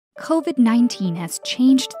COVID-19 has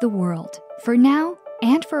changed the world, for now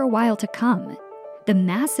and for a while to come. The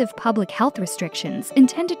massive public health restrictions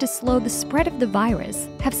intended to slow the spread of the virus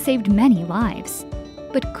have saved many lives.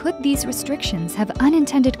 But could these restrictions have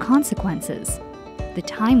unintended consequences? The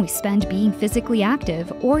time we spend being physically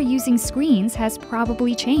active or using screens has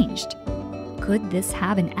probably changed. Could this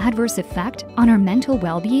have an adverse effect on our mental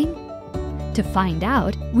well-being? To find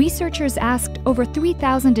out, researchers asked over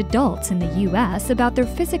 3,000 adults in the US about their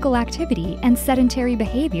physical activity and sedentary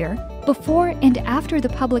behavior before and after the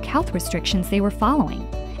public health restrictions they were following,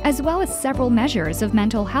 as well as several measures of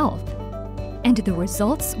mental health. And the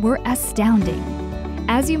results were astounding.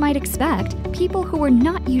 As you might expect, people who were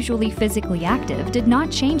not usually physically active did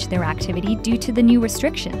not change their activity due to the new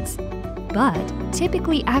restrictions. But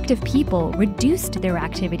typically active people reduced their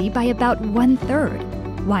activity by about 1/3,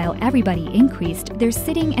 while everybody increased their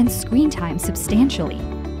sitting and screen time substantially.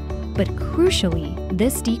 But crucially,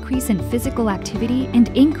 this decrease in physical activity and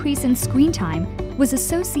increase in screen time was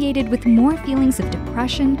associated with more feelings of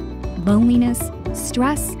depression, loneliness,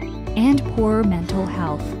 stress, and poorer mental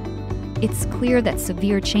health. It's clear that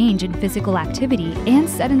severe change in physical activity and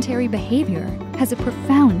sedentary behavior has a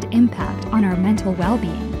profound impact on our mental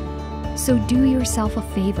well-being. So do yourself a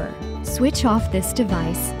favor, switch off this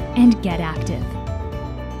device and get active.